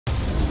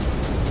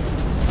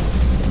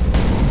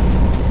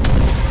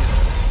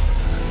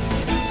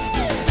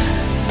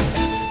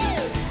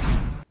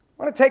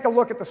going to take a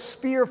look at the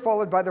spear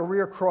followed by the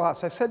rear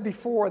cross. I said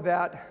before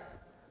that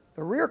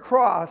the rear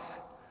cross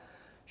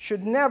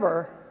should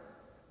never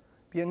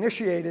be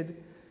initiated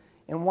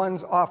in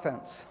one's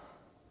offense.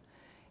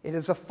 It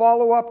is a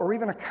follow-up or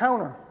even a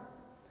counter.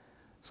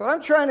 So what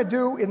I'm trying to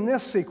do in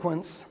this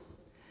sequence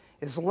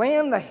is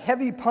land the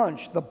heavy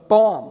punch, the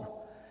bomb,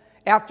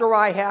 after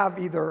I have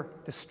either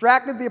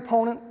distracted the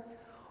opponent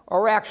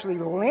or actually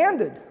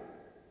landed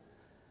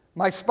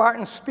my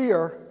Spartan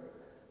spear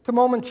to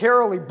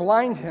momentarily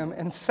blind him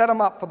and set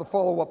him up for the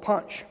follow-up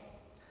punch.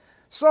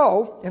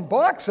 So, in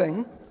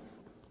boxing,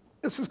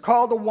 this is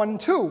called a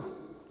 1-2.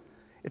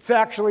 It's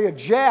actually a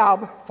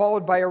jab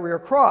followed by a rear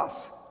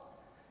cross.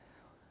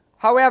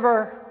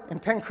 However, in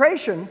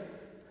pankration,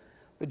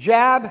 the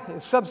jab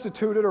is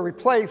substituted or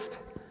replaced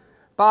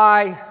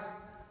by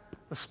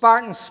the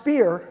Spartan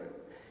spear,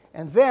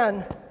 and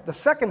then the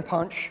second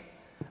punch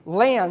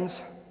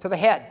lands to the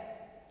head.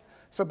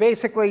 So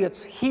basically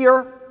it's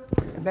here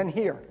and then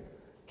here,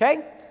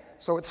 okay?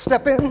 So it's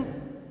step in,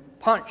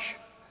 punch.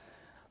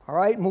 All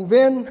right, move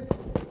in.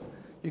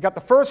 You got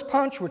the first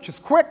punch, which is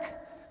quick.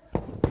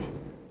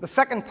 The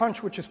second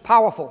punch, which is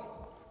powerful.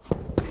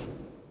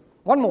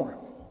 One more.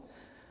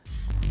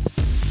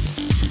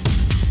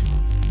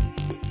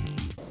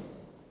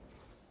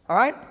 All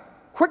right,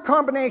 quick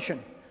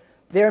combination.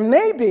 There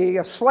may be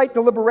a slight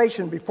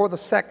deliberation before the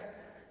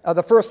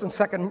first and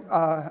second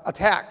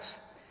attacks.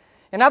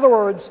 In other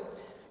words,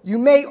 you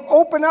may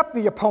open up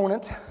the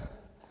opponent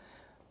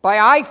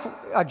by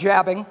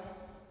jabbing,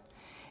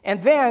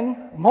 and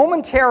then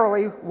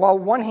momentarily, while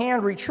one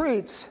hand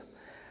retreats,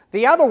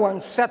 the other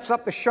one sets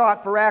up the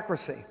shot for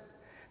accuracy.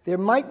 There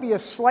might be a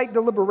slight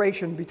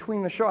deliberation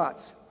between the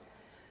shots.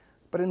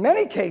 But in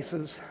many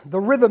cases, the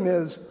rhythm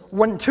is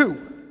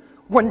 1-2,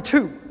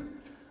 1-2.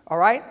 All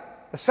right?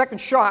 The second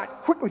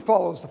shot quickly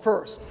follows the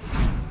first.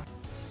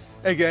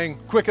 Hey gang,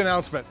 quick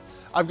announcement.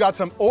 I've got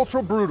some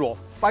ultra brutal,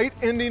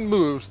 fight-ending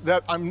moves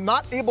that I'm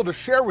not able to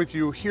share with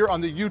you here on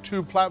the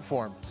YouTube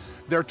platform.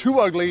 They're too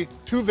ugly,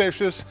 too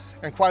vicious,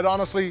 and quite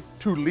honestly,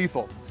 too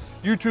lethal.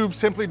 YouTube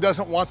simply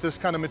doesn't want this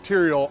kind of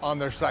material on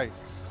their site.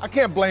 I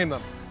can't blame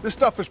them. This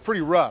stuff is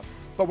pretty rough,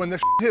 but when the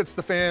shit hits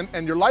the fan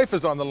and your life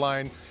is on the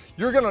line,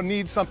 you're gonna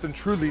need something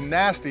truly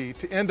nasty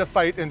to end a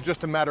fight in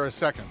just a matter of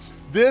seconds.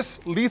 This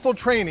lethal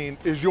training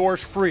is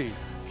yours free.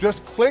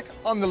 Just click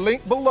on the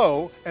link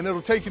below and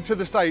it'll take you to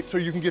the site so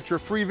you can get your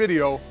free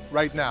video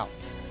right now.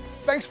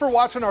 Thanks for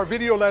watching our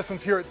video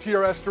lessons here at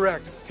TRS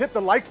Direct. Hit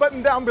the like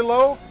button down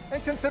below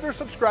and consider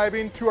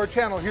subscribing to our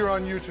channel here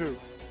on YouTube.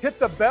 Hit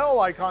the bell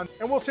icon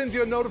and we'll send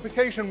you a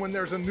notification when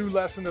there's a new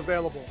lesson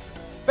available.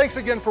 Thanks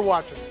again for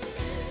watching.